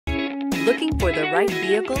Looking for the right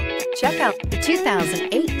vehicle? Check out the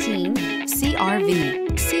 2018 CR-V.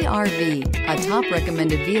 CR-V, a top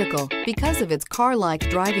recommended vehicle because of its car-like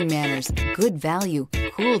driving manners, good value,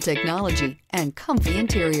 cool technology, and comfy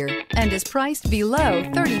interior, and is priced below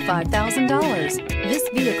 $35,000. This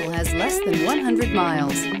vehicle has less than 100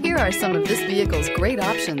 miles. Here are some of this vehicle's great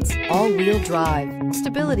options: all-wheel drive,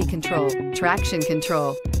 stability control, traction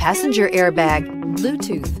control, passenger airbag,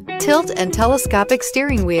 Bluetooth, tilt and telescopic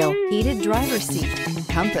steering wheel, heated driver's seat,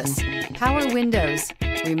 compass, power windows,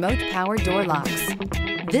 remote power door locks.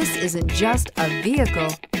 This isn't just a vehicle,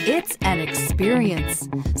 it's an experience.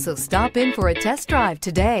 So stop in for a test drive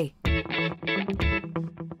today.